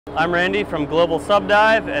I'm Randy from Global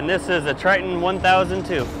Subdive, and this is a Triton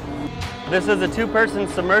 1002. This is a two-person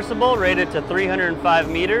submersible rated to 305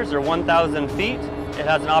 meters or 1,000 feet. It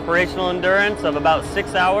has an operational endurance of about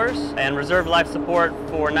 6 hours and reserve life support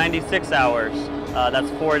for 96 hours. That's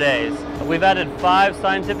 4 days. We've added 5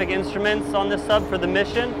 scientific instruments on this sub for the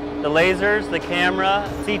mission: the lasers, the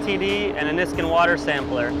camera, CTD, and a Niskin water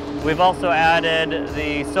sampler. We've also added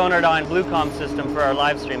the Sonardyne BlueCom system for our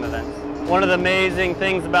live stream events. One of the amazing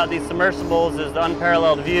things about these submersibles is the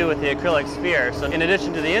unparalleled view with the acrylic sphere. So in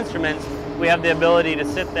addition to the instruments, we have the ability to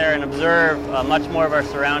sit there and observe much more of our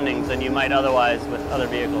surroundings than you might otherwise with other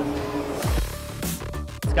vehicles.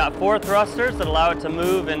 It's got 4 thrusters that allow it to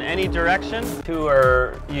move in any direction. 2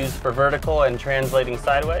 are used for vertical and translating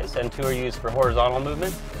sideways, and 2 are used for horizontal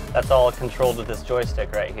movement. That's all controlled with this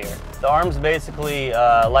joystick right here. The arm's basically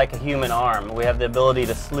like a human arm. We have the ability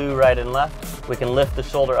to slew right and left. We can lift the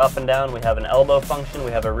shoulder up and down. We have an elbow function,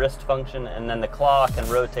 we have a wrist function, and then the claw can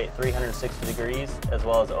rotate 360 degrees as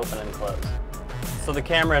well as open and close. So the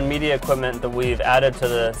camera and media equipment that we've added to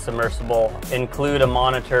the submersible include a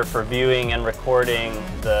monitor for viewing and recording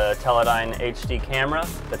the Teledyne HD camera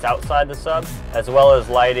that's outside the sub, as well as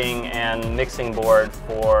lighting and mixing board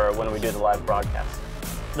for when we do the live broadcast.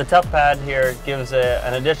 The tough pad here gives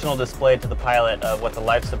an additional display to the pilot of what the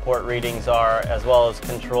life support readings are, as well as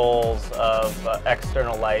controls of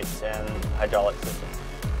external lights and hydraulic systems.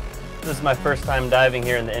 This is my first time diving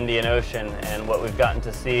here in the Indian Ocean, and what we've gotten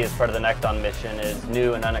to see as part of the Nekton mission is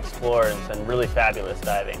new and unexplored, and it's been really fabulous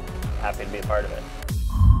diving. Happy to be a part of it.